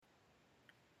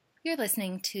You're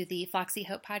listening to the Floxy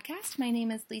Hope podcast. My name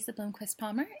is Lisa Bloomquist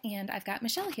Palmer, and I've got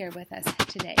Michelle here with us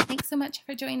today. Thanks so much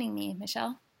for joining me,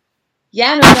 Michelle.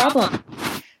 Yeah, no problem.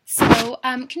 So,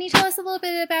 can you tell us a little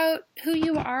bit about who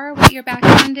you are, what your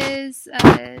background is,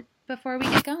 before we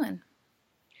get going?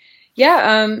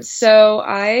 Yeah, so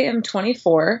I am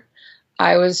 24.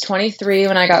 I was 23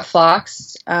 when I got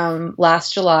floxed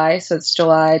last July, so it's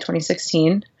July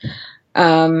 2016.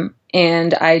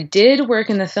 And I did work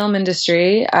in the film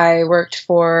industry. I worked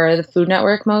for the Food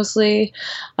Network mostly,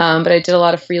 but I did a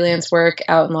lot of freelance work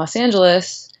out in Los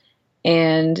Angeles.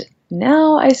 And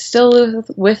now I still live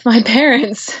with my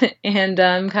parents, and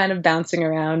I'm kind of bouncing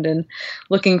around and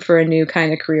looking for a new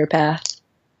kind of career path.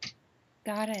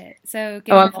 Got it. So,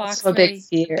 I'm also a big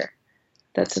skier.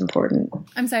 That's important.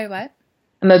 I'm sorry, what?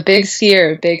 I'm a big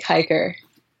skier, big hiker.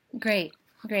 Great.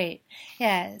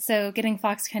 Yeah, so getting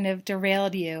floxed kind of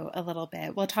derailed you a little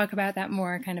bit. We'll talk about that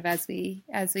more kind of as we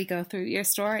go through your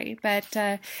story.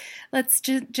 But let's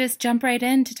just jump right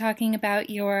into talking about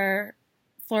your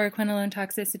fluoroquinolone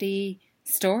toxicity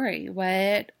story.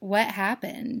 What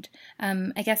happened?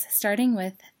 I guess starting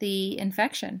with the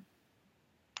infection.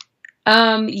 So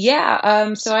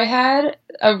I had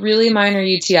a really minor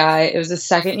UTI. It was the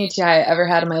second UTI I ever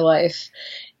had in my life.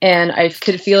 And I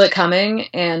could feel it coming.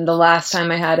 And the last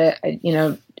time I had it,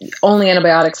 only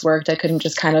antibiotics worked. I couldn't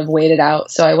just kind of wait it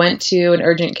out. So I went to an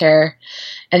urgent care,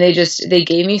 and they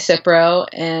gave me Cipro,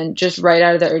 and just right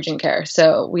out of the urgent care.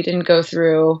 So we didn't go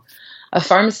through a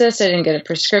pharmacist. I didn't get a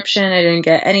prescription. I didn't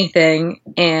get anything.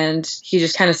 And he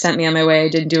just kind of sent me on my way. I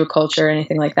didn't do a culture or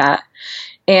anything like that.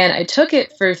 And I took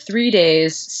it for 3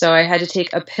 days, so I had to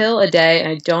take a pill a day, and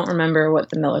I don't remember what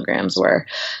the milligrams were.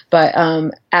 But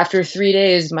after 3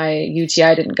 days, my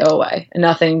UTI didn't go away, and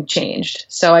nothing changed.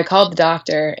 So I called the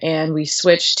doctor, and we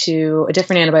switched to a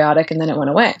different antibiotic, and then it went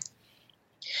away.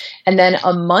 And then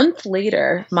a month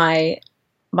later, my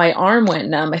arm went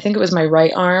numb. I think it was my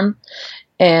right arm.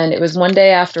 And it was one day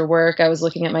after work. I was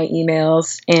looking at my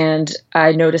emails, and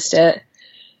I noticed it.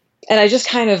 And I just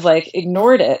kind of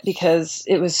ignored it because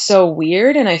it was so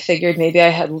weird. And I figured maybe I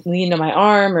had leaned on my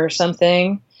arm or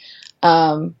something.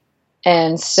 And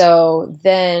so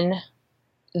then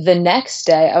the next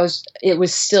day it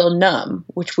was still numb,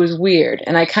 which was weird.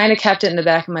 And I kind of kept it in the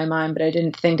back of my mind, but I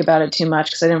didn't think about it too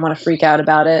much because I didn't want to freak out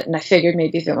about it. And I figured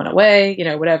maybe if it went away,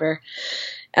 whatever.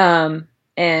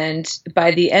 And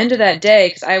by the end of that day,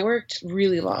 because I worked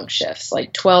really long shifts,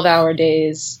 12-hour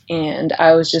days, and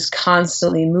I was just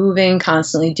constantly moving,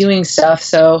 constantly doing stuff.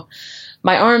 So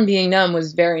my arm being numb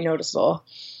was very noticeable.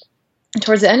 And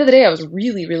towards the end of the day, I was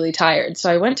really, really tired. So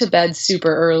I went to bed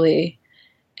super early.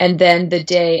 And then the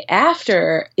day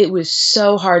after, it was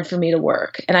so hard for me to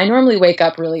work. And I normally wake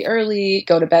up really early,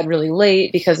 go to bed really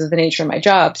late because of the nature of my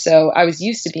job. So I was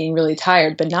used to being really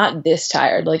tired, but not this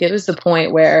tired. It was the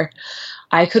point where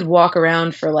I could walk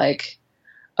around for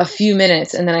a few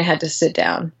minutes, and then I had to sit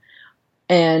down.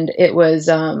 And it was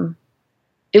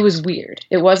weird.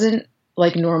 It wasn't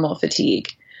like normal fatigue.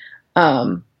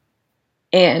 And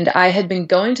I had been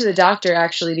going to the doctor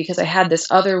actually because I had this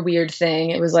other weird thing.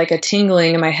 It was like a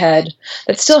tingling in my head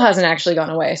that still hasn't actually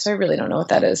gone away. So I really don't know what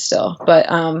that is still. But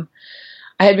I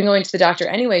had been going to the doctor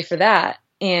anyway for that.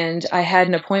 And I had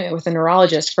an appointment with a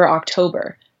neurologist for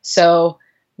October. So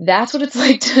that's what it's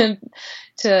like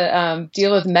to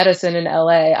deal with medicine in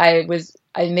LA. I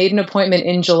made an appointment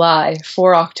in July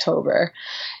for October,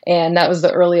 and that was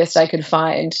the earliest I could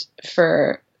find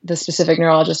for the specific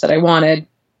neurologist that I wanted.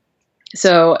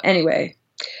 So anyway,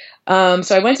 so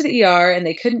I went to the ER, and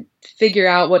they couldn't figure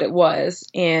out what it was.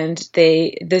 And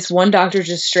this one doctor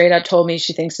just straight up told me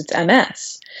she thinks it's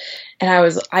MS.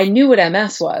 And I knew what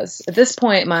MS was. At this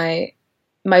point, my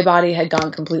body had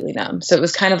gone completely numb. So it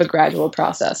was kind of a gradual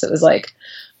process. It was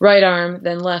right arm,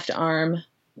 then left arm,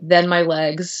 then my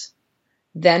legs,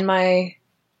 then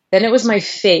it was my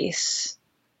face.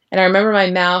 And I remember my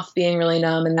mouth being really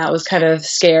numb, and that was kind of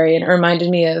scary, and it reminded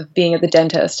me of being at the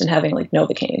dentist and having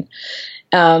Novocaine.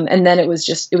 And then it was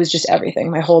just everything.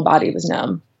 My whole body was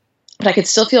numb, but I could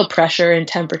still feel pressure and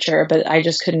temperature, but I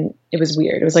just couldn't. It was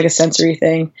weird. It was like a sensory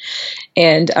thing.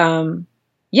 And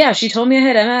she told me I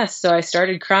had MS, so I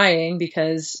started crying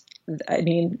because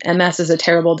MS is a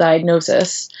terrible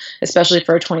diagnosis, especially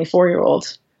for a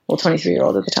 24-year-old,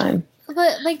 23-year-old at the time.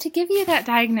 But to give you that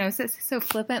diagnosis so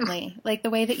flippantly, the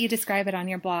way that you describe it on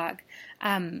your blog,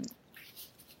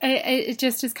 it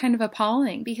just is kind of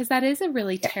appalling because that is a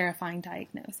really terrifying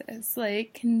diagnosis.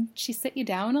 Can she sit you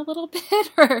down a little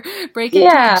bit or break it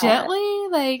down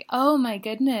gently? Oh my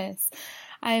goodness.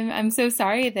 I'm so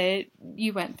sorry that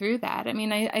you went through that.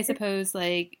 I suppose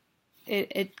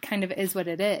it kind of is what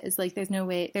it is. Like there's no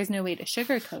way to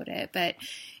sugarcoat it, but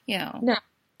No.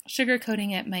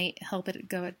 sugarcoating it might help it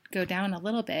go down a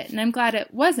little bit. And I'm glad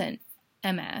it wasn't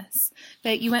MS,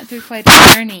 but you went through quite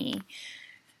a journey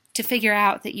to figure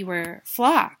out that you were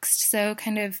floxed. So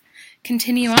kind of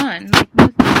continue on. Like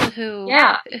most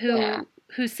people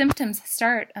whose symptoms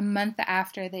start a month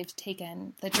after they've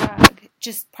taken the drug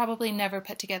just probably never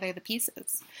put together the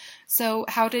pieces. So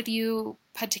how did you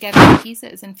put together the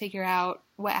pieces and figure out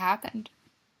what happened?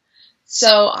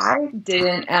 So I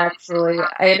didn't actually.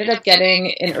 I ended up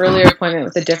getting an earlier appointment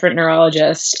with a different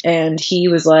neurologist, and he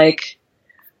was like,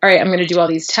 all right, I'm going to do all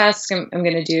these tests. We're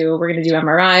going to do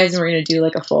MRIs, and we're going to do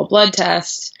like a full blood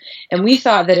test. And we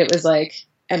thought that it was like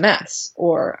MS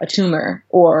or a tumor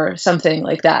or something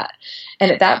like that.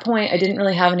 And at that point, I didn't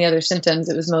really have any other symptoms.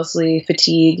 It was mostly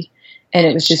fatigue, and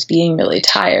it was just being really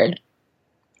tired.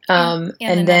 And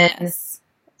then numbness.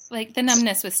 Like the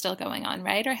numbness was still going on,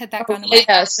 right? Or had that gone away?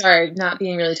 Yeah, sorry, not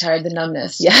being really tired. The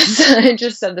numbness, yes. I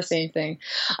just said the same thing.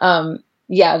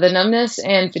 Yeah, the numbness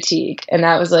and fatigue. And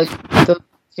that was like the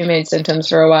two main symptoms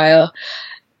for a while.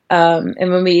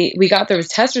 And when we got those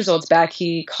test results back,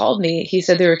 he called me. He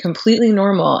said they were completely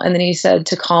normal. And then he said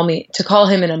to call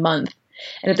him in a month.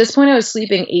 And at this point I was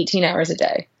sleeping 18 hours a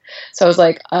day. So I was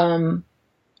like,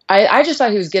 I just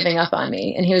thought he was giving up on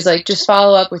me. And he was like, just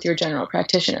follow up with your general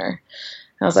practitioner.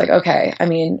 And I was like, okay, I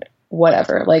mean,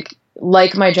 whatever. Like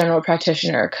my general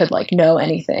practitioner could like know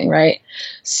anything, right?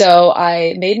 So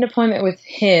I made an appointment with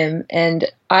him, and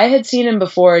I had seen him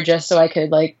before just so I could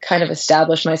like kind of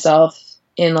establish myself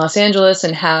in Los Angeles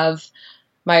and have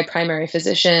my primary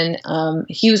physician.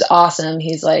 He was awesome.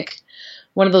 He's like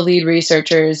one of the lead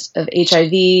researchers of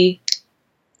HIV in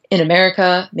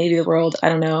America, maybe the world. I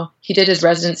don't know. He did his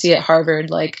residency at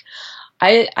Harvard. Like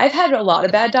I've had a lot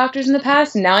of bad doctors in the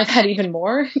past, and now I've had even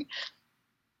more.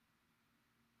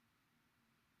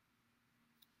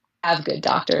 Have good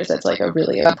doctors. That's like a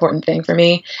really important thing for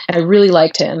me. And I really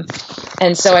liked him.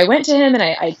 And so I went to him and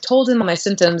I told him my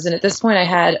symptoms. And at this point I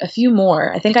had a few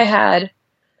more. I think I had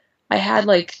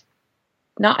like,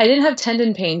 I didn't have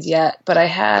tendon pains yet, but I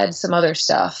had some other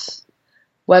stuff,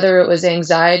 whether it was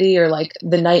anxiety or like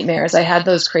the nightmares. I had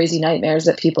those crazy nightmares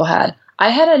that people had. I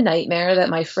had a nightmare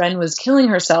that my friend was killing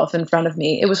herself in front of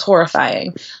me. It was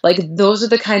horrifying. Like those are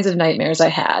the kinds of nightmares I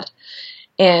had.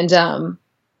 And,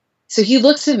 so he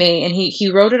looks at me and he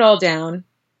wrote it all down,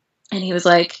 and he was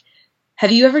like,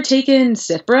 have you ever taken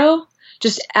Cipro?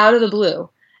 Just out of the blue.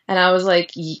 And I was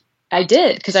like, I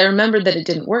did, because I remembered that it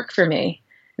didn't work for me.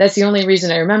 That's the only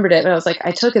reason I remembered it. But I was like,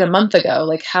 I took it a month ago.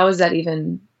 Like, how is that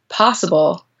even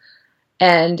possible?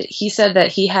 And he said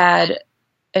that he had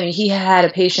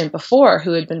a patient before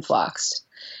who had been floxed.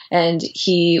 And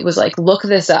he was like, look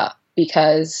this up,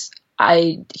 because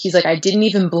he's like, I didn't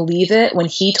even believe it when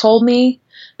he told me,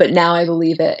 but now I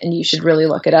believe it, and you should really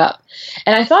look it up.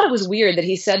 And I thought it was weird that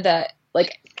he said that,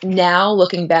 like now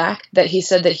looking back, that he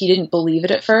said that he didn't believe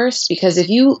it at first, because if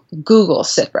you Google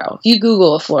Cipro, if you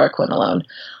Google fluoroquinolone,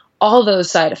 all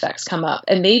those side effects come up.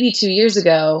 And maybe 2 years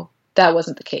ago, that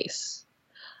wasn't the case.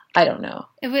 I don't know.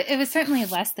 It was certainly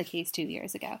less the case 2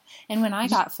 years ago. And when I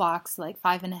got floxed like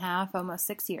 5.5, almost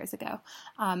 6 years ago,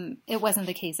 it wasn't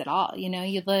the case at all. You know,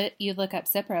 you look up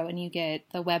Cipro and you get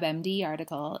the WebMD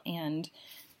article, and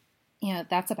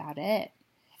that's about it.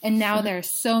 And now there are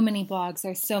so many blogs,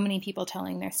 there's so many people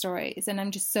telling their stories. And I'm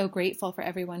just so grateful for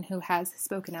everyone who has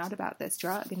spoken out about this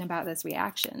drug and about this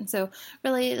reaction. So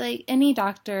really, like any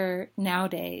doctor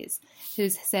nowadays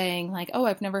who's saying like, oh,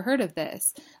 I've never heard of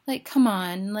this. Like, come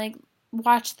on, like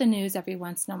watch the news every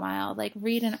once in a while, like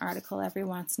read an article every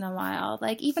once in a while,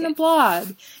 like even a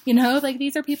blog, like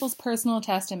these are people's personal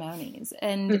testimonies.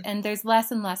 And there's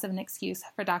less and less of an excuse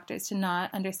for doctors to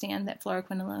not understand that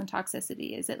fluoroquinolone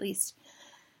toxicity is at least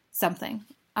something,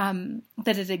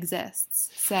 that it exists.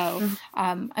 So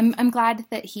I'm glad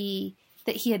that he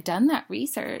had done that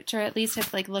research, or at least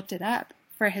had like looked it up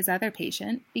for his other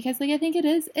patient, because like I think it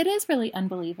is really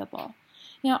unbelievable.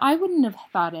 I wouldn't have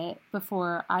thought it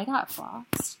before I got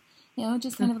floxed.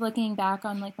 Just kind of looking back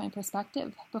on like my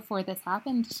perspective before this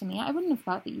happened to me, I wouldn't have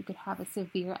thought that you could have a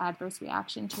severe adverse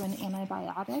reaction to an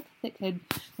antibiotic that could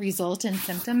result in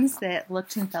symptoms that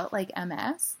looked and felt like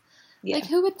MS. Yeah. Like,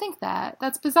 who would think that?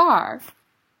 That's bizarre.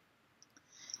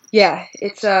 Yeah,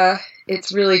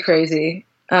 it's really crazy.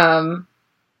 But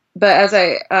as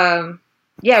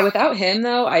without him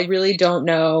though, I really don't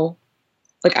know.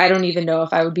 Like, I don't even know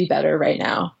if I would be better right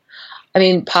now. I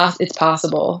mean, it's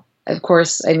possible. Of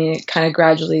course, I mean, it kind of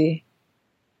gradually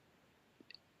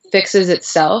fixes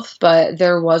itself, but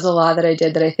there was a lot that I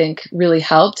did that I think really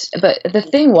helped. But the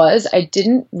thing was, I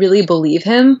didn't really believe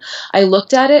him. I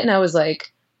looked at it and I was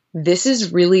like, this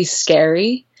is really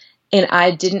scary. And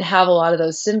I didn't have a lot of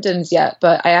those symptoms yet,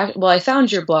 but I found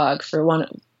your blog for one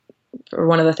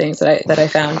of the things that I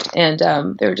found, and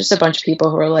there were just a bunch of people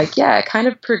who were like, yeah, it kind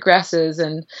of progresses,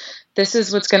 and this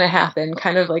is what's going to happen,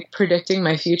 kind of like predicting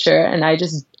my future. And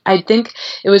I think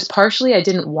it was partially I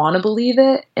didn't want to believe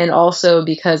it, and also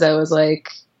because I was like,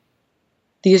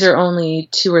 these are only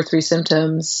 2 or 3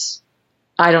 symptoms.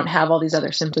 I don't have all these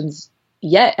other symptoms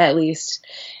yet, at least.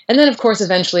 And then, of course,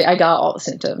 eventually I got all the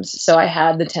symptoms. So I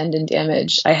had the tendon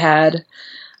damage. I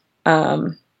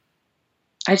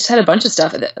just had a bunch of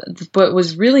stuff. What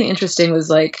was really interesting was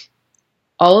like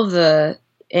all of the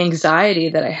anxiety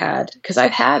that I had, because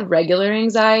I've had regular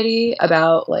anxiety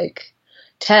about like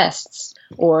tests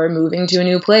or moving to a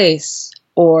new place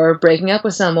or breaking up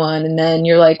with someone. And then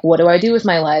you're like, what do I do with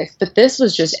my life? But this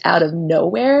was just out of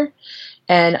nowhere.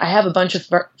 And I have a bunch of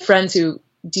friends who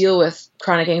deal with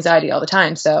chronic anxiety all the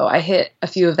time. So I hit a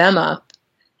few of them up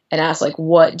and asked, like,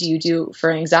 what do you do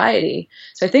for anxiety?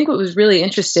 So I think what was really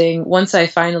interesting, once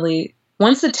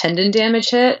the tendon damage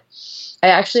hit, I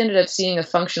actually ended up seeing a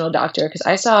functional doctor, because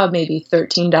I saw maybe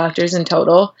 13 doctors in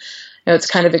total. I know it's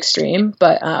kind of extreme,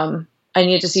 but I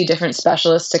needed to see different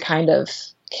specialists to kind of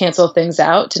cancel things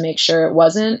out to make sure it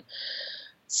wasn't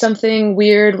something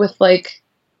weird with like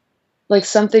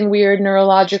something weird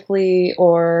neurologically,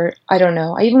 or I don't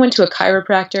know. I even went to a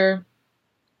chiropractor.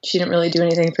 She didn't really do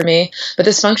anything for me, but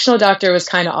this functional doctor was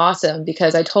kind of awesome,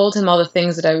 because I told him all the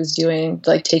things that I was doing,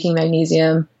 like taking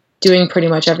magnesium, doing pretty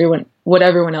much what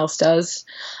everyone else does.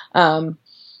 And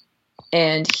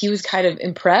he was kind of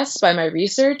impressed by my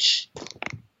research,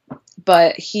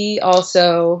 but he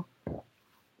also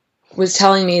was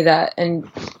telling me that,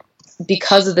 and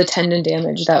because of the tendon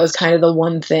damage, that was kind of the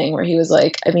one thing where he was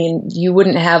like, I mean, you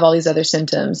wouldn't have all these other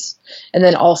symptoms and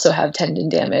then also have tendon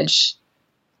damage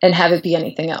and have it be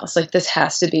anything else. Like, this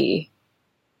has to be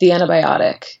the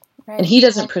antibiotic. Right. And he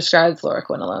doesn't prescribe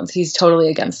fluoroquinolones. He's totally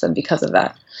against them because of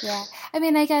that. Yeah. I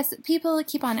mean, I guess people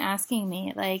keep on asking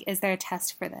me, like, is there a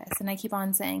test for this? And I keep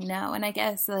on saying no. And I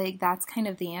guess, like, that's kind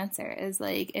of the answer is,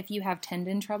 like, if you have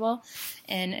tendon trouble,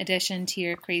 in addition to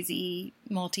your crazy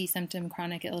multi-symptom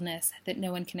chronic illness that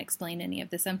no one can explain any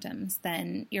of the symptoms,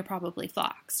 then you're probably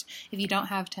floxed. If you don't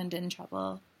have tendon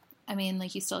trouble, I mean,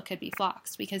 like, you still could be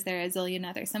floxed because there are a zillion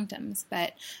other symptoms,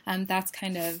 but that's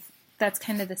kind of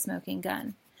the smoking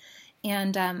gun.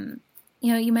 And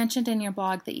you mentioned in your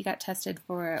blog that you got tested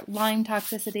for Lyme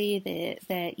toxicity,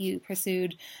 that you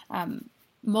pursued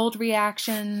mold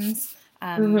reactions,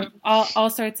 all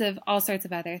sorts of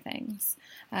other things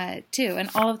too, and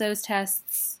all of those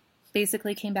tests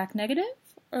basically came back negative,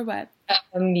 or what?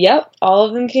 Yep, all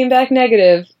of them came back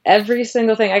negative. Every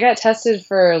single thing. I got tested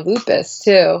for lupus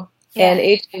too. Yeah.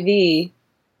 And HIV.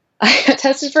 I got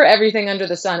tested for everything under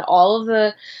the sun. All of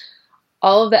the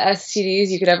STDs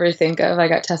you could ever think of, I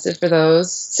got tested for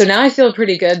those. So now I feel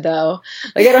pretty good, though.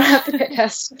 Like, I don't have to get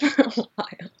tested for a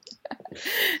while.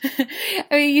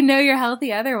 I mean, you're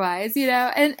healthy otherwise,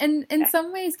 and in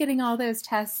some ways getting all those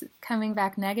tests coming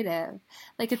back negative,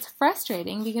 like, it's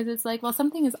frustrating because it's like, well,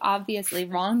 something is obviously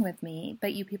wrong with me,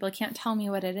 but you people can't tell me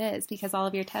what it is because all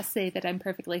of your tests say that I'm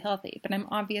perfectly healthy, but I'm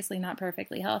obviously not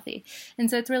perfectly healthy. And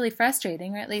so it's really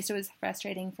frustrating, or at least it was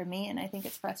frustrating for me, and I think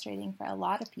it's frustrating for a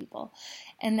lot of people.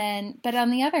 And then, but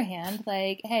on the other hand,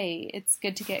 like, hey, it's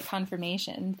good to get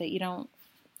confirmation that you don't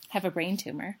have a brain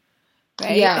tumor.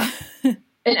 Right? Yeah.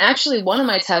 And actually, one of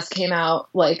my tests came out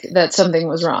like that something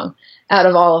was wrong out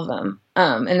of all of them.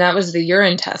 And that was the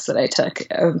urine test that I took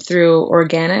through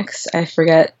Organics. I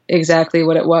forget exactly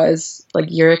what it was, like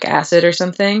uric acid or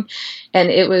something. And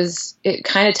it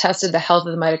kind of tested the health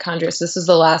of the mitochondria. So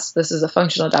this is a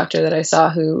functional doctor that I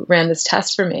saw who ran this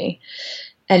test for me.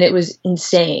 And it was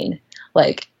insane.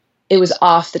 Like, it was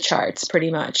off the charts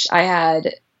pretty much. I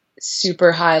had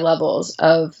super high levels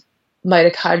of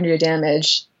mitochondria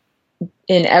damage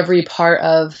in every part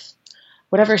of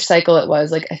whatever cycle it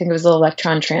was. Like, I think it was the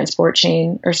electron transport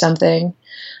chain or something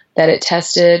that it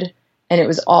tested, and it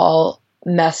was all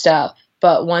messed up.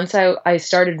 But once I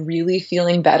started really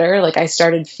feeling better, like, I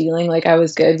started feeling like I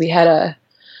was good. We had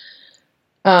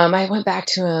I went back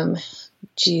to him,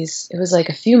 it was like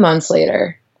a few months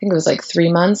later. I think it was like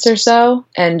 3 months or so,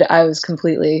 and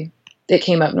it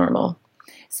came up normal.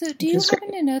 So do you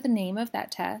happen to know the name of that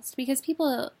test? Because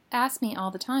people ask me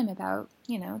all the time about,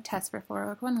 tests for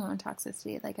fluoroquinolone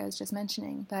toxicity, like I was just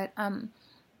mentioning. But,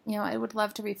 I would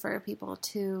love to refer people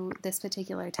to this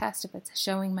particular test if it's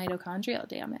showing mitochondrial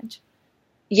damage.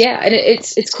 Yeah, and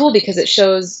it's cool because it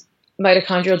shows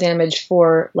mitochondrial damage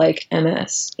for like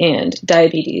MS and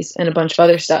diabetes and a bunch of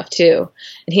other stuff too.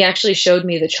 And he actually showed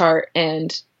me the chart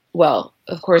and, well,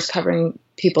 of course, covering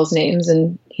people's names,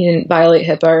 and he didn't violate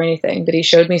HIPAA or anything, but he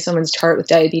showed me someone's chart with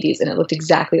diabetes and it looked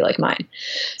exactly like mine.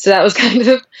 So that was kind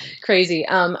of crazy.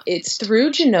 It's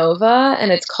through Genova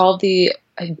and it's called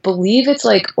I believe it's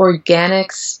like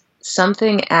organics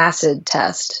something acid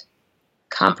test,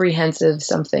 comprehensive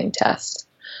something test.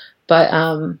 But,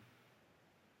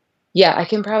 yeah, I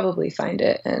can probably find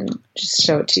it and just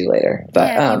show it to you later. But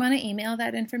yeah, if you want to email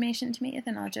that information to me,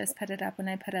 then I'll just put it up when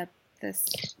I put up this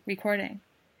recording.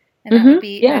 And that would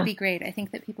be great. I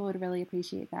think that people would really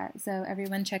appreciate that. So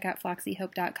everyone check out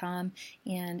floxyhope.com,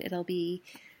 and it'll be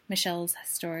Michelle's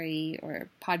story or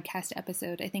podcast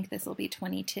episode. I think this will be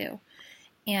 22.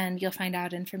 And you'll find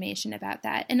out information about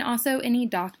that. And also any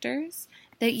doctors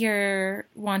that you're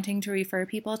wanting to refer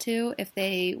people to, if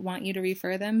they want you to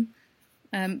refer them,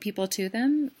 people to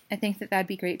them, I think that that'd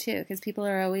be great too, because people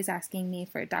are always asking me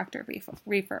for doctor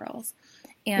referrals.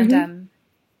 And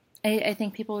I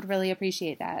think people would really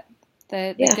appreciate that.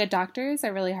 The good doctors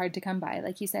are really hard to come by.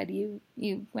 Like you said,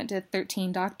 you went to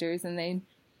 13 doctors and they...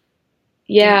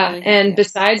 Yeah, really and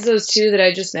besides those two that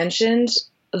I just mentioned,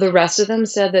 the rest of them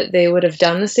said that they would have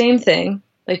done the same thing,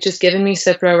 like just given me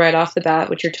Cipro right off the bat,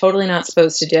 which you're totally not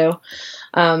supposed to do.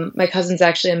 My cousin's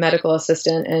actually a medical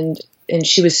assistant, and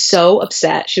she was so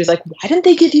upset. She was like, why didn't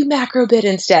they give you Macrobid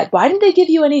instead? Why didn't they give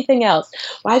you anything else?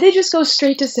 Why did they just go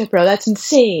straight to Cipro? That's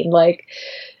insane.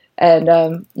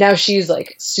 And now she's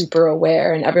like super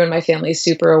aware, and everyone in my family is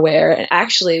super aware. And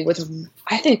actually,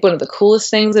 I think one of the coolest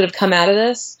things that have come out of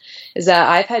this is that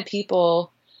I've had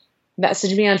people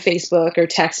message me on Facebook or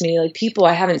text me, like people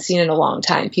I haven't seen in a long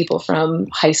time, people from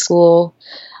high school,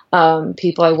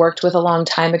 people I worked with a long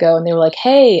time ago, and they were like,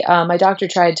 hey, my doctor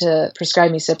tried to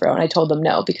prescribe me Cipro, and I told them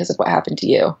no because of what happened to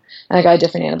you. And I got a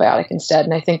different antibiotic instead.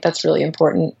 And I think that's really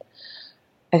important.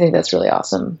 I think that's really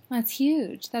awesome. That's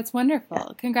huge. That's wonderful.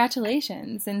 Yeah.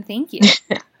 Congratulations. And thank you.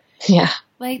 Yeah.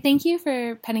 Like, thank you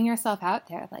for putting yourself out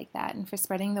there like that, and for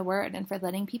spreading the word, and for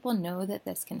letting people know that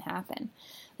this can happen.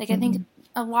 Like, I think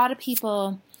a lot of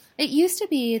people, it used to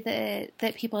be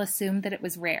that people assumed that it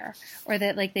was rare, or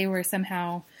that like they were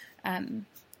somehow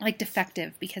like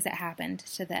defective because it happened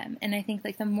to them. And I think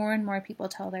like the more and more people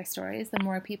tell their stories, the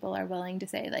more people are willing to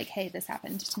say like, hey, this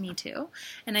happened to me too.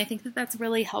 And I think that that's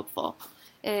really helpful.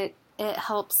 It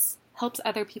helps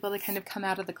other people to kind of come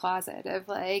out of the closet of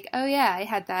like, oh yeah, I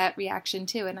had that reaction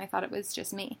too, and I thought it was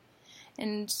just me.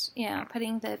 And yeah,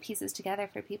 putting the pieces together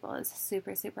for people is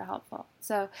super, super helpful.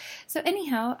 So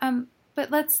anyhow,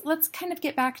 but let's kind of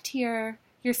get back to your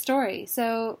story.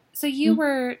 So you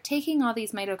were taking all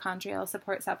these mitochondrial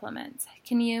support supplements.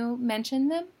 Can you mention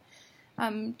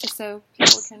them? Just so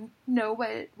people can know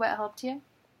what helped you?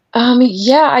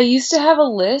 Yeah, I used to have a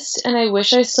list, and I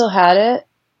wish I still had it.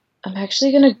 I'm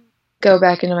actually going to go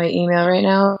back into my email right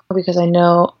now, because I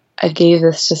know I gave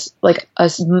this just like a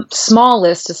small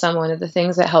list to someone of the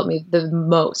things that helped me the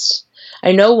most.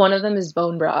 I know one of them is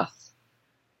bone broth.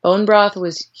 Bone broth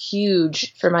was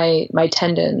huge for my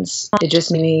tendons.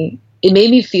 It made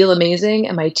me feel amazing,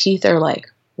 and my teeth are like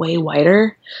way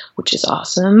whiter, which is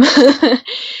awesome.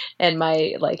 And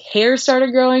my like hair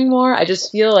started growing more. I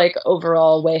just feel like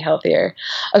overall way healthier.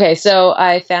 Okay, so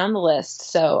I found the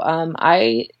list. So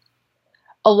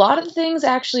a lot of the things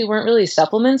actually weren't really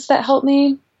supplements that helped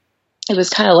me. It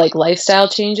was kind of like lifestyle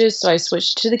changes. So I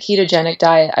switched to the ketogenic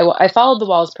diet. I followed the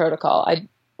Wahls protocol. I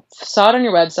saw it on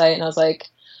your website and I was like,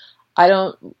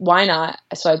 why not?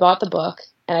 So I bought the book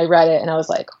and I read it and I was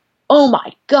like, oh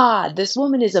my God, this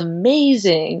woman is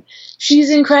amazing. She's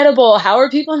incredible. How are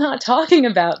people not talking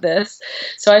about this?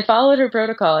 So I followed her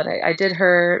protocol and I did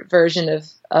her version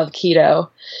of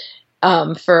keto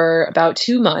for about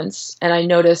 2 months, and I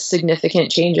noticed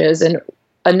significant changes. And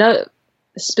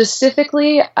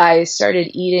specifically, I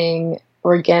started eating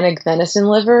organic venison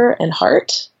liver and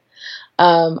heart.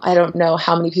 I don't know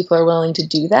how many people are willing to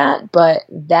do that, but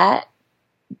that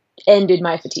ended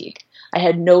my fatigue. I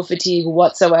had no fatigue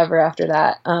whatsoever after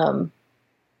that.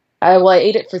 I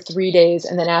ate it for 3 days,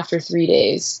 and then after 3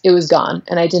 days, it was gone,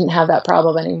 and I didn't have that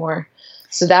problem anymore.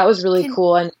 So that was really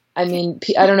cool. And I mean,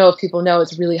 I don't know if people know,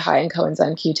 it's really high in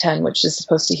coenzyme Q10, which is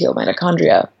supposed to heal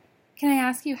mitochondria. Can I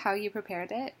ask you how you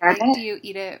prepared it? Like, do you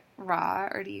eat it raw,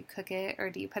 or do you cook it, or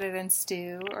do you put it in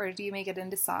stew, or do you make it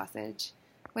into sausage?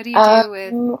 What do you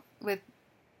do with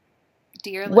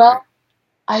deer liver? Well,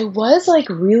 I was like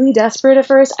really desperate at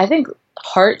first. I think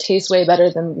heart tastes way better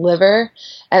than liver,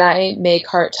 and I make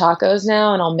heart tacos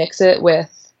now, and I'll mix it with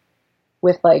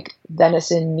with like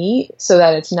venison meat so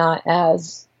that it's not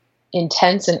as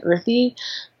intense and earthy.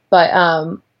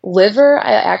 But liver,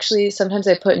 sometimes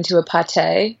I put into a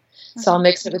pate. So I'll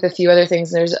mix it with a few other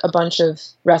things. There's a bunch of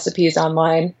recipes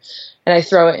online, and I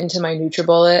throw it into my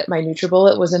NutriBullet. My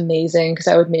NutriBullet was amazing because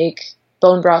I would make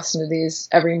bone broth smoothies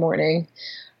every morning.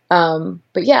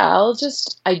 But yeah,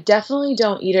 I definitely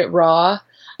don't eat it raw.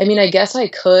 I mean, I guess I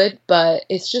could, but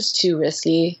it's just too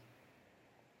risky,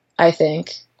 I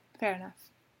think. Fair enough.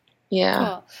 Yeah.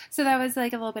 Cool. So that was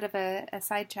like a little bit of a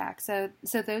sidetrack. So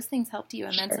those things helped you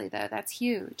immensely, though. That's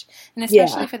huge. And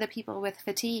especially for the people with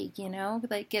fatigue,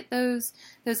 like get those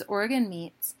organ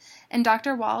meats. And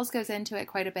Dr. Wahls goes into it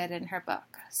quite a bit in her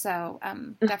book. So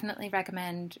definitely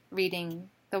recommend reading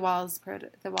the Wahls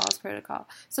protocol.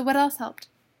 So what else helped?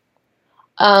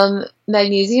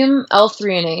 Magnesium,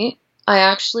 L-threonate.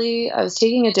 I was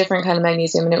taking a different kind of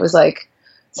magnesium, and it was like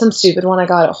some stupid one I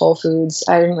got at Whole Foods.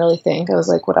 I didn't really think. I was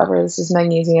like, whatever, this is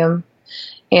magnesium.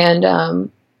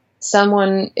 And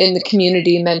someone in the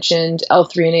community mentioned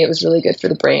L-threonate was really good for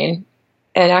the brain.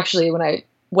 And actually, when I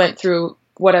went through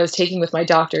what I was taking with my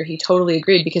doctor, he totally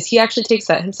agreed because he actually takes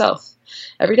that himself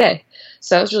every day.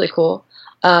 So that was really cool.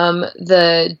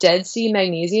 The Dead Sea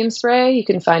magnesium spray, you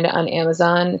can find it on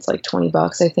Amazon. It's like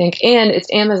 $20, I think. And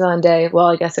it's Amazon Day. Well,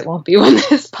 I guess it won't be when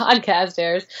this podcast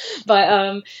airs,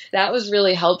 but, that was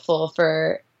really helpful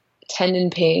for tendon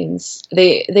pains.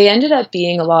 They ended up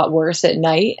being a lot worse at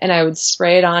night, and I would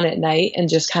spray it on at night and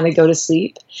just kind of go to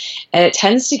sleep. And it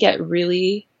tends to get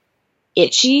really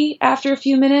itchy after a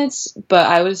few minutes, but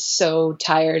I was so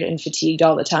tired and fatigued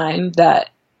all the time that,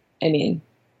 I mean,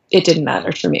 it didn't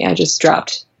matter for me. I just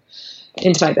dropped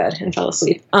into my bed and fell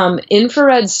asleep.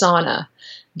 Infrared sauna.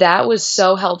 That was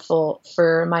so helpful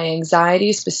for my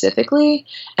anxiety specifically.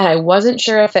 And I wasn't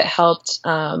sure if it helped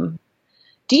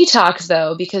detox,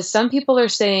 though, because some people are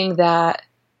saying that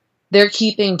they're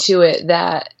keeping to it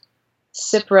that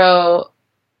Cipro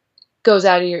goes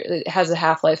out of it has a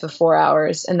half-life of 4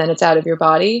 hours and then it's out of your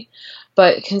body.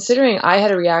 But considering I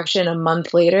had a reaction a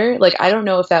month later, like, I don't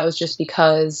know if that was just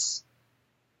because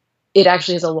it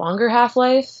actually has a longer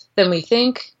half-life than we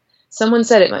think. Someone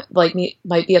said it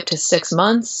might be up to 6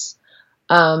 months.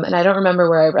 And I don't remember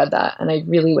where I read that. And I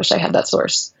really wish I had that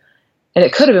source. And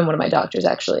it could have been one of my doctors,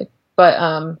 actually.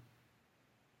 But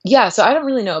yeah, so I don't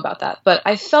really know about that. But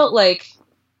I felt like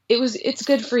it's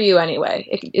good for you anyway.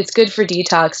 It's good for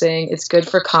detoxing. It's good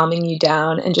for calming you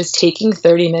down and just taking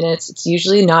 30 minutes. It's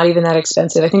usually not even that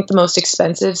expensive. I think the most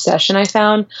expensive session I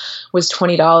found was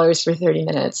 $20 for 30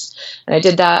 minutes. And I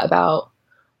did that about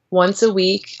once a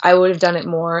week. I would have done it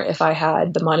more if I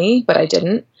had the money, but I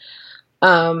didn't.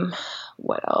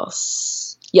 What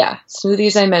else? Yeah,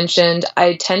 smoothies I mentioned.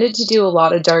 I tended to do a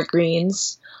lot of dark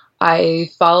greens. I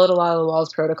followed a lot of the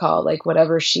Wahls protocol, like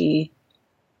whatever she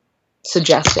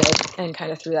suggested, and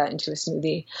kind of threw that into a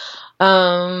smoothie.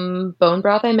 Bone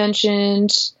broth I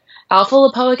mentioned. Alpha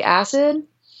lipoic acid.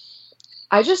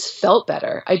 I just felt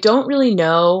better. I don't really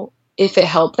know if it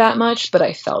helped that much, but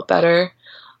I felt better.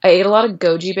 I ate a lot of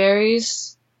goji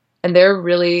berries, and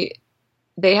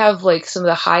they have like some of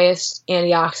the highest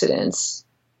antioxidants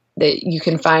that you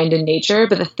can find in nature.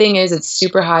 But the thing is, it's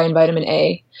super high in vitamin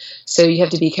A. So you have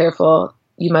to be careful.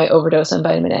 You might overdose on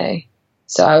vitamin A.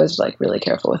 So I was like really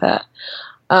careful with that.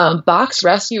 Box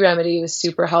Rescue Remedy was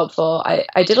super helpful.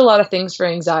 I did a lot of things for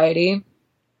anxiety,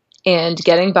 and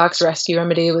getting Box Rescue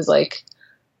Remedy was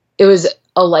it was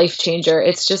a life changer.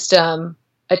 It's just a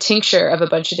tincture of a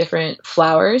bunch of different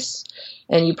flowers,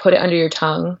 and you put it under your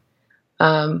tongue,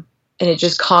 and it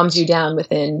just calms you down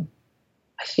within,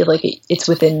 I feel like it's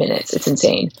within minutes. It's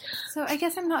insane. So I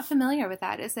guess I'm not familiar with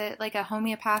that. Is it like a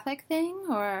homeopathic thing,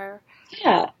 or?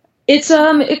 Yeah. You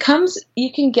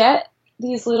can get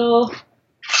these little,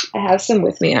 I have some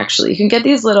with me actually. You can get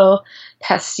these little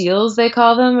pastilles, they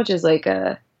call them, which is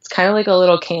it's kind of like a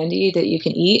little candy that you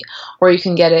can eat, or you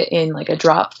can get it in like a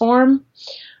drop form.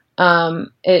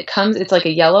 It's like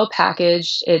a yellow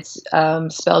package. It's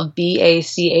spelled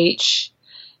BACH.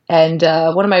 And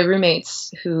one of my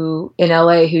roommates in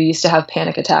LA who used to have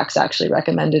panic attacks actually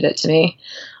recommended it to me.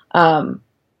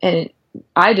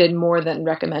 I did more than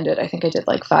recommend it. I think I did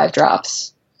like 5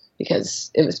 drops because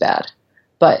it was bad.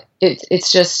 But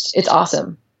it's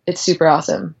awesome. It's super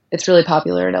awesome. It's really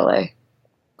popular in LA.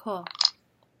 Cool.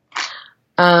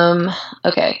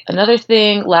 Okay. Another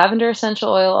thing, lavender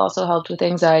essential oil also helped with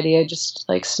anxiety. I just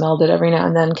smelled it every now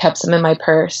and then, kept some in my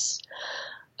purse.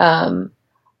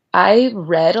 I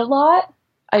read a lot.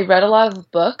 I read a lot of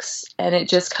books, and it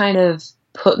just kind of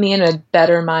put me in a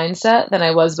better mindset than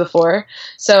I was before.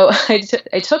 So I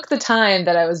took the time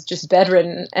that I was just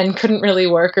bedridden and couldn't really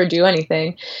work or do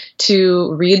anything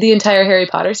to read the entire Harry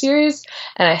Potter series.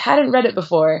 And I hadn't read it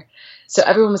before. So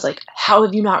everyone was like, how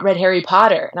have you not read Harry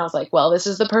Potter? And I was like, well, this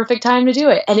is the perfect time to do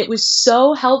it. And it was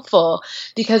so helpful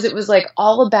because it was like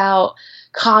all about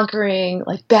conquering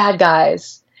like bad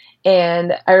guys.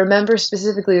 And I remember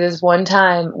specifically this one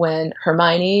time when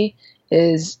Hermione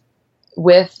is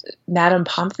with Madame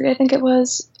Pomfrey, I think it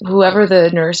was, whoever the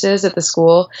nurse is at the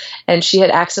school, and she had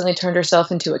accidentally turned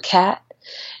herself into a cat.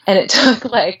 And it took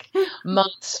like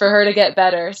months for her to get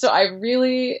better. So I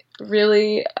really,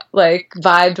 really like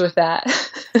vibed with that.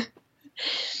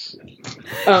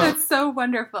 That's so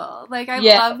wonderful. Like, I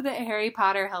love that Harry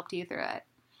Potter helped you through it.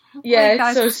 Yeah,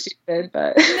 like, it's so stupid,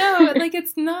 but no, like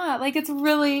it's not. Like it's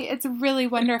really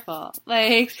wonderful.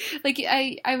 Like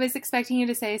I was expecting you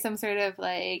to say some sort of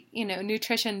like, you know,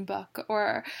 nutrition book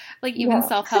or like even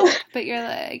self-help, but you're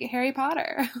like Harry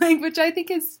Potter, like, which I think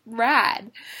is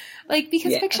rad. Like,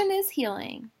 because fiction is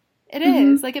healing. It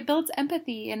is. Like, it builds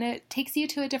empathy and it takes you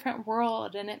to a different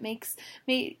world and it makes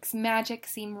magic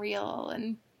seem real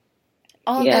and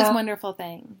all of those wonderful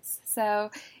things.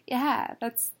 So, yeah,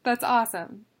 that's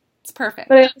awesome. It's perfect.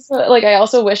 But I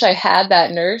also wish I had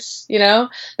that nurse, you know,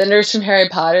 the nurse from Harry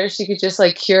Potter. She could just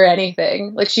like cure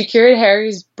anything. Like she cured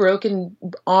Harry's broken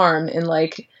arm in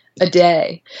like a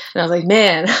day. And I was like,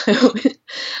 man,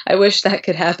 I wish that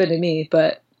could happen to me.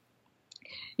 But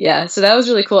yeah, so that was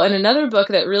really cool. And another book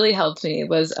that really helped me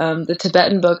was the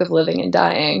Tibetan Book of Living and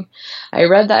Dying. I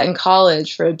read that in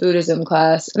college for a Buddhism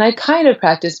class, and I kind of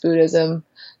practiced Buddhism,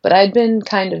 but I'd been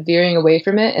kind of veering away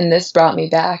from it, and this brought me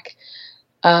back.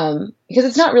 Because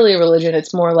it's not really a religion,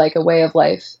 it's more like a way of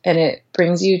life, and it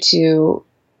brings you to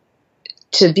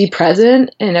be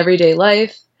present in everyday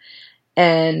life.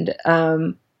 And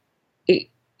the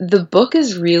book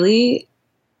is really,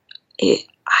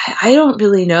 I don't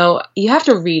really know, you have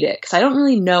to read it, because I don't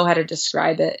really know how to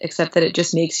describe it, except that it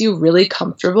just makes you really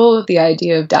comfortable with the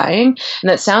idea of dying.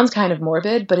 And that sounds kind of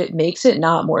morbid, but it makes it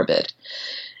not morbid.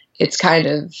 It's kind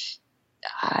of,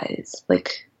 it's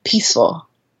like peaceful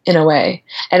in a way.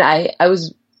 And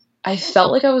I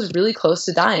felt like I was really close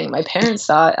to dying. My parents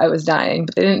thought I was dying,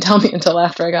 but they didn't tell me until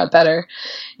after I got better.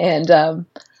 And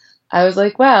I was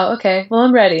like, wow, okay, well,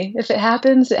 I'm ready. If it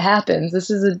happens, it happens.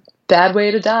 This is a bad way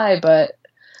to die, but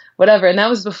whatever. And that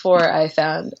was before I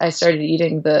started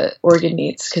eating the organ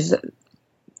meats, because,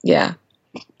 yeah,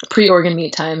 pre-organ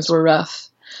meat times were rough.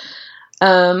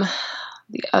 The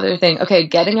other thing, okay,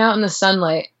 getting out in the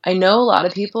sunlight. I know a lot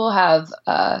of people have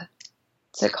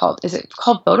what's it called? Is it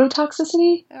called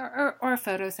phototoxicity? Or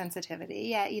photosensitivity.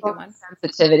 Yeah, either one.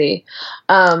 Sensitivity.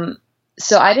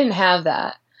 So I didn't have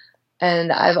that.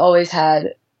 And I've always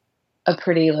had a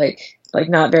pretty like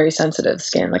not very sensitive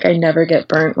skin. Like I never get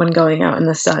burnt when going out in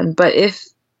the sun. But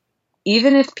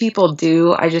even if people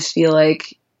do, I just feel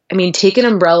like, I mean, take an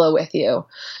umbrella with you,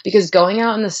 because going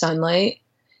out in the sunlight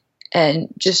and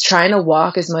just trying to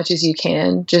walk as much as you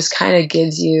can just kind of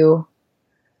gives you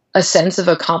a sense of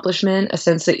accomplishment, a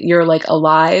sense that you're like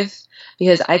alive,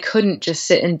 because I couldn't just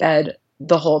sit in bed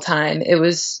the whole time. It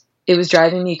was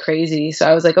driving me crazy. So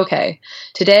I was like, okay,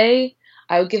 today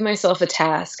I would give myself a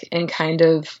task and kind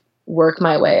of work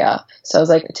my way up. So I was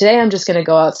like, today I'm just going to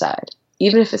go outside.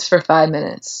 Even if it's for 5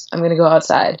 minutes, I'm going to go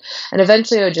outside. And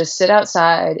eventually I would just sit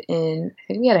outside I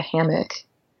think we had a hammock,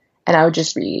 and I would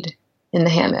just read in the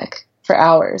hammock for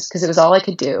hours because it was all I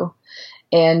could do.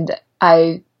 And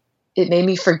it made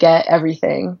me forget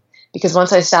everything, because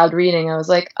once I stopped reading, I was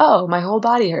like, oh, my whole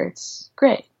body hurts.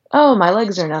 Great. Oh, my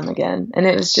legs are numb again. And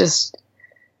it was just,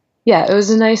 yeah, it was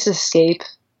a nice escape.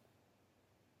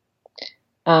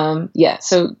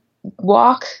 So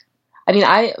walk. I mean,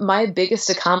 my biggest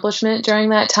accomplishment during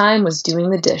that time was doing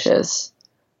the dishes.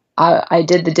 I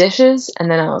did the dishes, and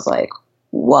then I was like,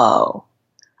 whoa,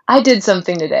 I did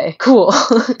something today. Cool.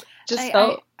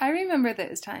 I remember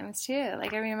those times too.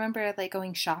 Like I remember like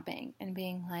going shopping and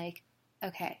being like,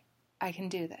 okay, I can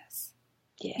do this.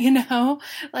 Yeah. You know,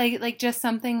 like just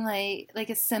something like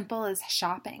as simple as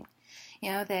shopping,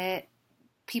 you know, that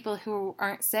people who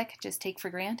aren't sick just take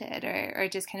for granted or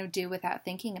just kind of do without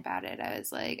thinking about it. I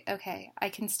was like, okay, I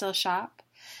can still shop,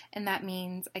 and that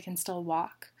means I can still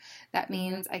walk. That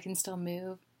means I can still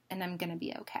move, and I'm going to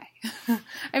be okay.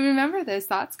 I remember those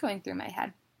thoughts going through my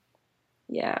head.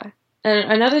 Yeah.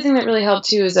 And another thing that really helped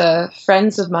too is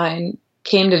friends of mine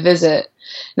came to visit.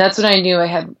 And that's when I knew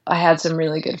I had some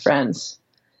really good friends.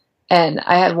 And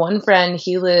I had one friend,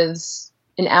 he lives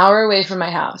an hour away from my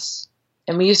house.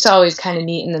 And we used to always kind of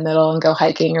meet in the middle and go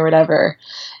hiking or whatever.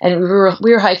 And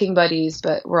we were hiking buddies,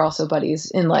 but we're also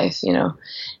buddies in life, you know.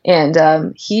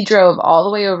 And he drove all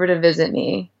the way over to visit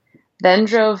me, then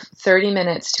drove 30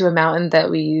 minutes to a mountain that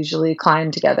we usually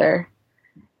climb together.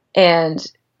 And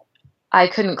I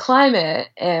couldn't climb it,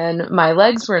 and my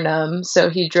legs were numb, so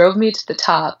he drove me to the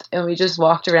top, and we just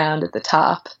walked around at the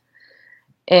top.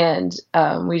 And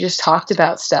we just talked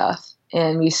about stuff.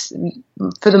 And we,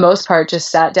 for the most part, just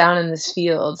sat down in this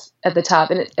field at the top.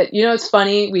 And you know, it's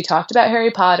funny. We talked about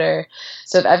Harry Potter.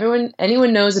 So if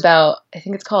anyone knows about, I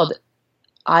think it's called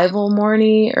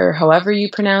Ivilmorny, or however you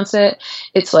pronounce it,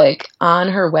 it's like on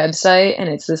her website, and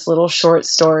it's this little short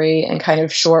story and kind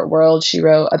of short world she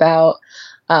wrote about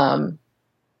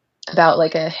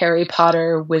like a Harry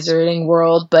Potter wizarding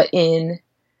world, but in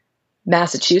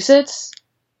Massachusetts.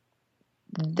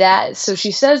 So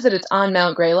she says that it's on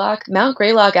Mount Greylock. Mount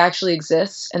Greylock actually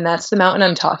exists, and that's the mountain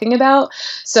I'm talking about.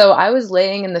 So I was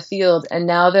laying in the field, and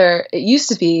now it used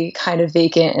to be kind of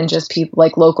vacant, and just people,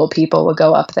 like local people, would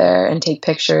go up there and take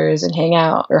pictures and hang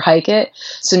out or hike it.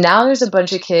 So now there's a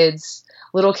bunch of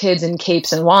little kids in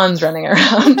capes and wands running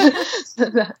around. So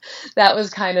that was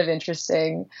kind of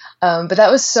interesting. But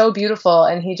that was so beautiful.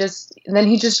 And then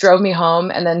he just drove me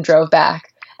home and then drove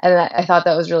back. And I thought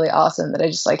that was really awesome that I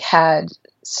just like had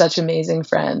such amazing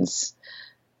friends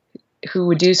who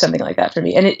would do something like that for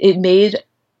me. And it made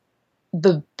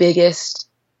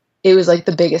it was like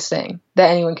the biggest thing that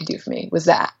anyone could do for me was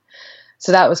that.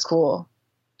 So that was cool.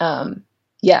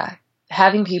 Yeah.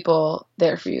 Having people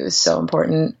there for you is so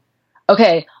important.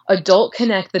 Okay. Adult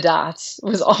connect the dots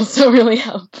was also really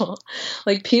helpful.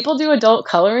 Like, people do adult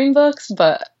coloring books,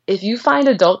 but if you find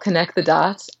adult connect the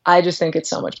dots, I just think it's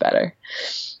so much better.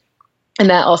 And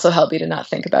that also helped me to not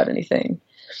think about anything.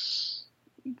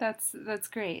 That's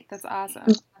great. That's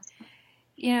awesome.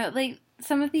 You know, like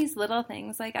some of these little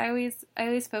things, like I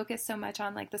always focus so much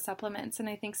on like the supplements, and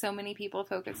I think so many people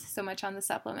focus so much on the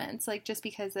supplements, like just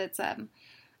because it's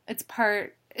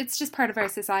just part of our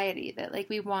society that like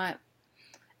we want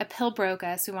a pill broke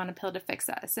us, we want a pill to fix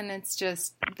us, and it's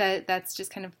just that's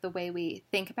just kind of the way we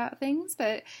think about things.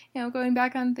 But you know, going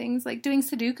back on things like doing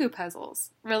Sudoku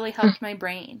puzzles really helped my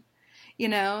brain. You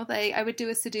know, like I would do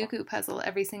a Sudoku puzzle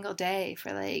every single day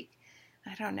for like,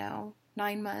 I don't know,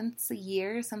 9 months, a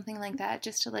year, something like that,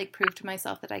 just to like prove to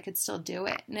myself that I could still do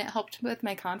it. And it helped with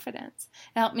my confidence.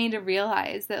 It helped me to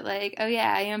realize that like, oh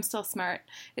yeah, I am still smart,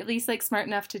 at least like smart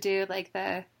enough to do like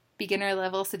the beginner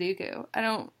level Sudoku. I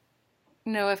don't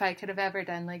know if I could have ever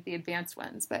done like the advanced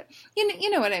ones, but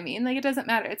you know what I mean? Like, it doesn't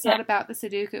matter. It's not about the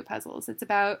Sudoku puzzles. It's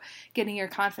about getting your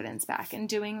confidence back and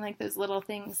doing like those little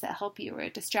things that help you or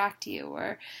distract you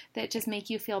or that just make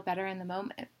you feel better in the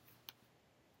moment.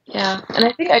 Yeah. And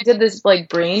I think I did this like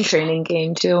brain training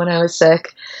game too when I was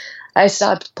sick. I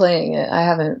stopped playing it. I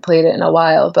haven't played it in a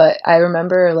while, but I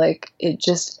remember like it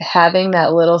just having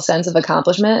that little sense of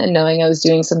accomplishment and knowing I was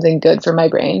doing something good for my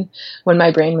brain when my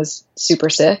brain was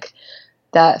super sick.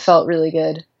 That felt really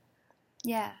good.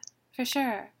 Yeah, for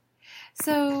sure.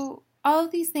 So all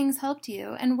of these things helped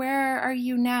you. And where are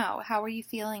you now? How are you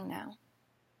feeling now?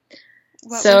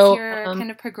 What was your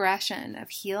kind of progression of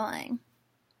healing?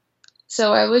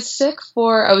 So I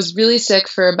was really sick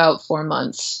for about 4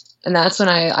 months. And that's when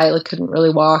I couldn't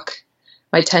really walk.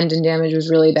 My tendon damage was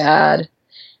really bad.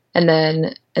 And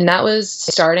that was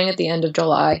starting at the end of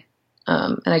July.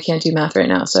 And I can't do math right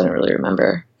now, so I don't really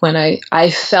remember when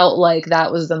I felt like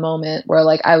that was the moment where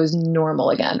like I was normal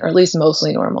again, or at least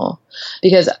mostly normal,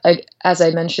 because as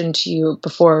I mentioned to you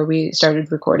before we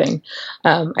started recording,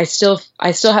 I still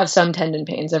have some tendon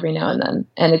pains every now and then,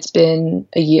 and it's been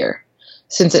a year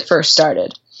since it first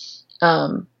started.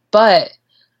 But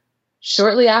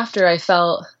shortly after I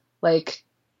felt like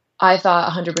I thought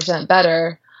 100%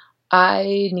 better,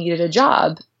 I needed a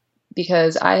job.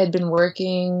 Because I had been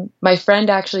working, my friend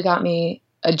actually got me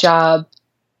a job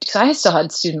because I still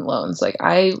had student loans. Like,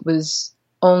 I was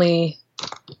only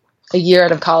a year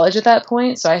out of college at that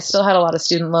point, so I still had a lot of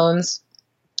student loans,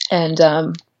 and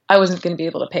I wasn't going to be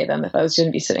able to pay them if I was going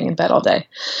to be sitting in bed all day.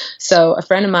 So a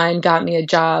friend of mine got me a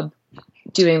job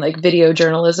doing like video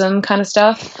journalism kind of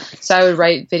stuff. So I would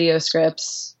write video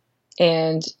scripts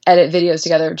and edit videos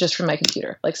together just from my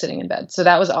computer, like sitting in bed. So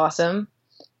that was awesome.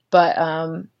 But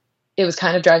it was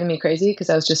kind of driving me crazy because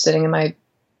I was just sitting in my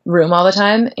room all the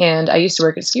time. And I used to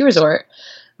work at a ski resort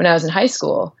when I was in high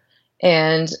school.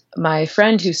 And my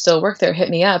friend who still worked there hit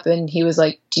me up and he was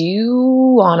like, do you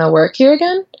want to work here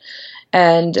again?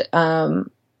 And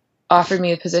offered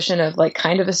me a position of like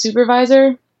kind of a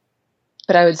supervisor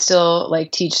but I would still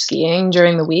like teach skiing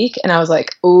during the week. And I was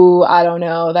like, ooh, I don't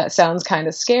know. That sounds kind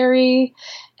of scary.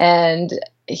 And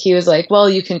he was like, well,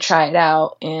 you can try it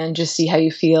out and just see how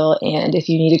you feel. And if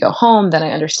you need to go home, then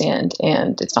I understand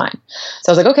and it's fine.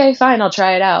 So I was like, okay, fine, I'll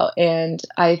try it out. And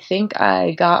I think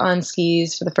I got on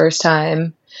skis for the first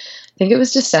time. I think it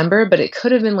was December, but it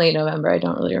could have been late November. I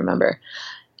don't really remember.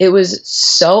 It was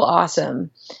so awesome.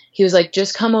 He was like,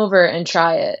 just come over and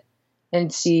try it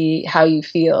and see how you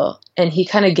feel. And he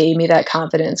kind of gave me that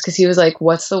confidence because he was like,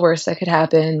 what's the worst that could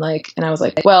happen? Like, and I was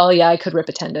like, well, yeah, I could rip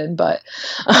a tendon, but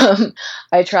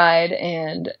I tried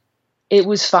and it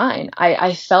was fine.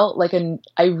 I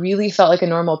really felt like a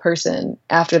normal person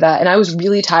after that. And I was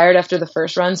really tired after the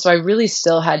first run. So I really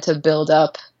still had to build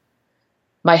up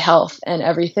my health and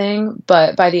everything.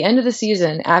 But by the end of the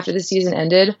season, after the season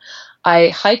ended, I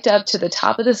hiked up to the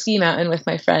top of the ski mountain with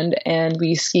my friend and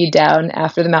we skied down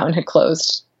after the mountain had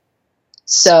closed.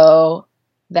 So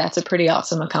that's a pretty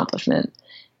awesome accomplishment.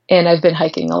 And I've been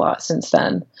hiking a lot since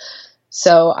then.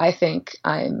 So I think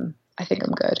I'm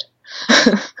good.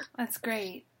 That's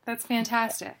great. That's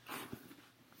fantastic.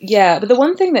 Yeah. But the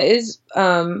one thing that is,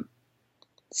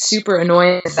 super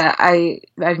annoying is that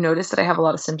I've noticed that I have a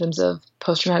lot of symptoms of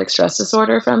post-traumatic stress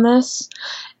disorder from this.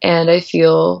 And I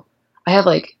feel I have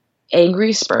like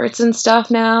angry spurts and stuff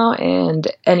now, and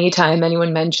anytime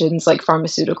anyone mentions like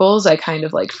pharmaceuticals, I kind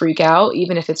of like freak out,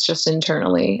 even if it's just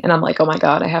internally, and I'm like, oh my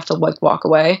god, I have to like walk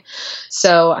away.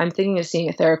 So I'm thinking of seeing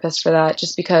a therapist for that,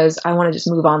 just because I want to just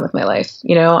move on with my life.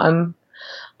 You know,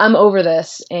 I'm over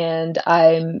this, and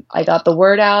I got the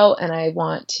word out, and I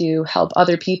want to help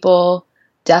other people,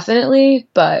 definitely,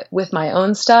 but with my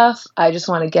own stuff, I just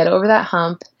want to get over that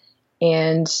hump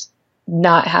and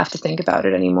not have to think about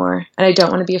it anymore. And I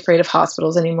don't want to be afraid of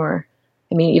hospitals anymore.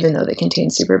 I mean, even though they contain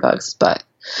superbugs, but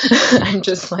I'm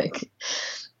just like,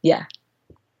 yeah.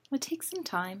 It takes some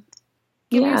time.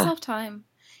 Give yourself time.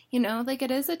 You know, like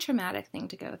it is a traumatic thing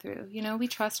to go through. You know, we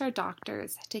trust our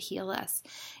doctors to heal us.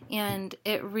 And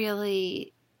it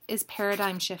really is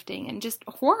paradigm shifting and just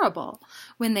horrible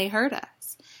when they hurt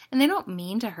us. And they don't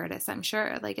mean to hurt us, I'm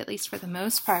sure, like at least for the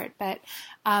most part. But,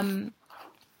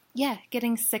 yeah,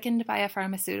 getting sickened by a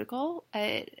pharmaceutical,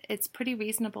 it's pretty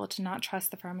reasonable to not trust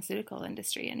the pharmaceutical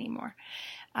industry anymore.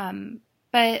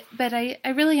 But I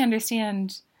really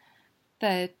understand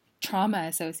the trauma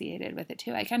associated with it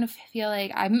too. I kind of feel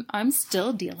like I'm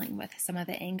still dealing with some of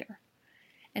the anger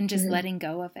and just letting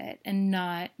go of it and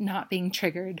not being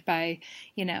triggered by,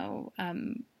 you know,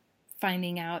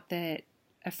 finding out that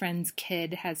a friend's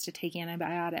kid has to take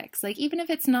antibiotics. Like, even if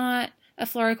it's not a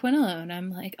fluoroquinolone, I'm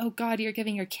like, oh God, you're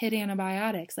giving your kid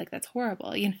antibiotics. Like, that's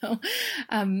horrible, you know?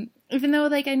 Even though,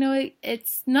 like, I know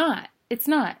it's not, it's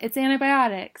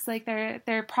antibiotics. Like,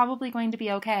 they're probably going to be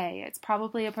okay. It's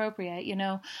probably appropriate, you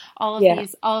know, all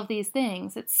of these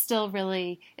things. It's still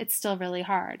really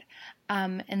hard.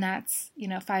 And that's, you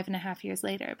know, 5.5 years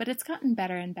later, but it's gotten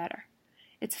better and better.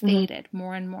 It's faded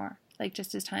more and more, like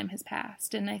just as time has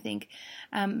passed. And I think,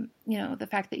 you know, the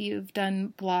fact that you've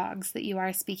done blogs, that you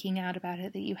are speaking out about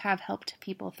it, that you have helped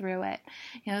people through it,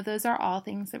 you know, those are all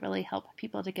things that really help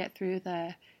people to get through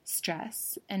the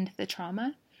stress and the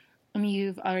trauma. I mean,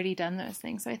 you've already done those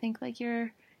things. So I think like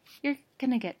you're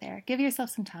going to get there. Give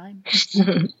yourself some time.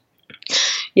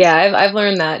 Yeah, I've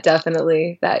learned that,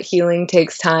 definitely, that healing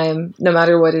takes time, no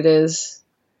matter what it is.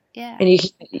 Yeah. And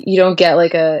you don't get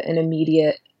like an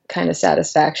immediate kind of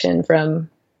satisfaction from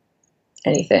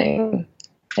anything.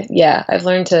 Yeah, I've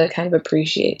learned to kind of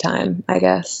appreciate time, I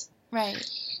guess. Right.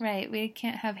 We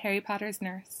can't have Harry Potter's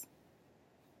nurse.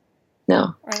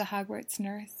 No. Or the Hogwarts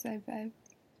nurse. I'm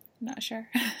not sure.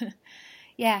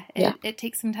 It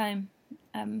takes some time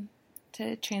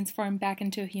to transform back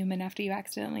into a human after you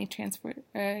accidentally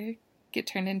get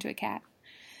turned into a cat.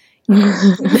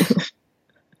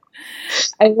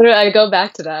 I go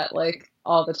back to that like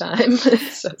all the time.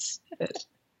 It's so stupid.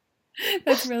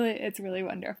 It's really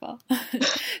wonderful.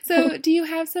 So do you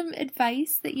have some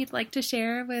advice that you'd like to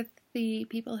share with the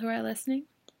people who are listening?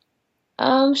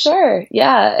 Sure.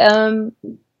 Yeah.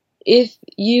 If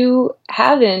you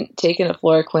haven't taken a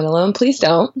fluoroquinolone, please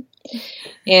don't.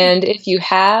 And if you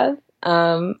have,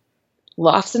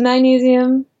 lost some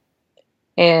magnesium,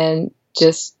 and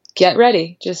just get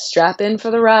ready. Just strap in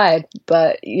for the ride.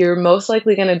 But you're most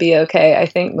likely going to be okay. I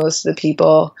think most of the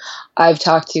people I've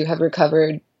talked to have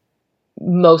recovered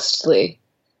mostly,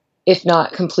 if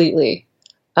not completely.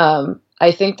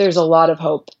 I think there's a lot of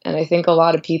hope. And I think a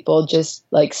lot of people just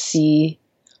like see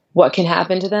what can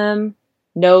happen to them,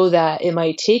 know that it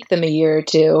might take them a year or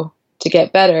two to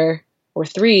get better, or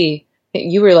 3.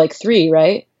 You were like 3,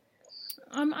 right?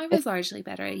 I was largely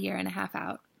better a year and a half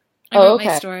out. I wrote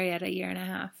my story at 1.5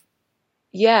 years.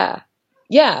 Yeah.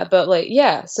 Yeah. But like,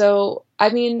 yeah. So, I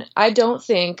mean, I don't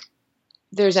think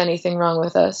there's anything wrong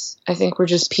with us. I think we're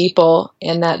just people,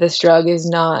 and that this drug is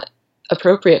not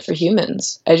appropriate for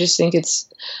humans. I just think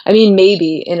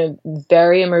maybe in a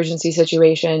very emergency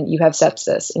situation, you have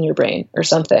sepsis in your brain or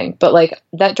something, but like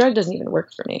that drug doesn't even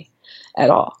work for me at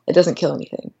all. It doesn't kill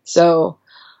anything. So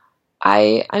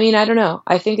I mean, I don't know.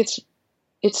 I think it's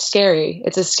scary.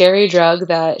 It's a scary drug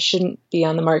that shouldn't be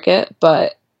on the market,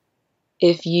 but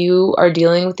if you are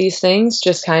dealing with these things,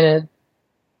 just kind of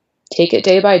take it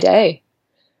day by day.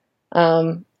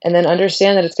 And then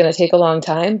understand that it's going to take a long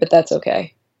time, but that's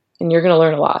okay. And you're going to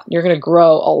learn a lot. You're going to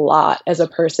grow a lot as a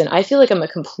person. I feel like I'm a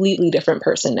completely different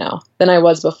person now than I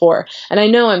was before. And I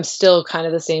know I'm still kind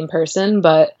of the same person,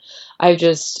 but I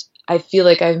feel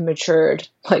like I've matured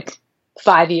like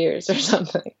 5 years or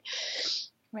something.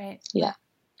 Right. Yeah.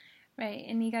 Right.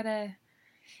 And you gotta,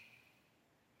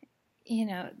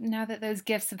 now that those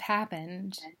gifts have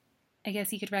happened, I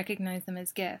guess you could recognize them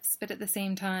as gifts, but at the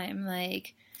same time,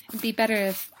 like, it'd be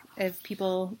better if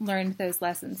people learned those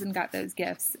lessons and got those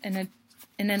gifts in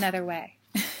another way.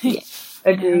 Yeah,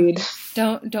 agreed.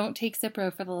 Don't take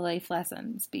Cipro for the life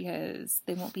lessons, because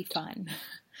they won't be fun.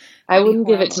 I wouldn't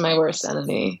give it to my worst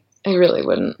enemy. I really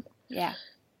wouldn't. Yeah,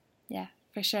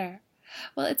 for sure.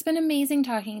 Well, it's been amazing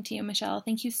talking to you, Michelle.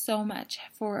 Thank you so much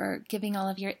for giving all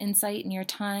of your insight and your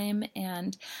time,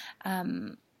 and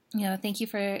thank you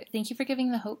for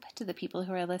giving the hope to the people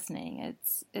who are listening.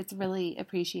 It's really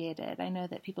appreciated. I know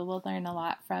that people will learn a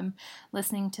lot from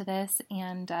listening to this,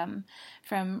 and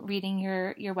from reading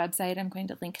your website. I'm going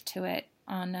to link to it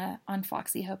on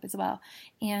Foxy Hope as well.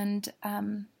 And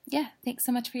thanks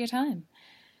so much for your time.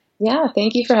 Yeah,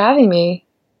 thank you for having me.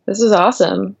 This was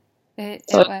awesome. It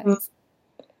was.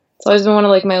 It's always been one of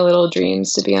like my little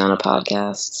dreams to be on a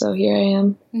podcast. So here I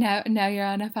am. Now you're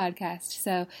on a podcast.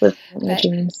 So my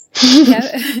dreams.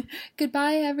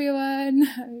 Goodbye, everyone.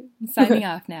 I'm signing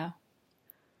off now.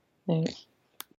 Thanks.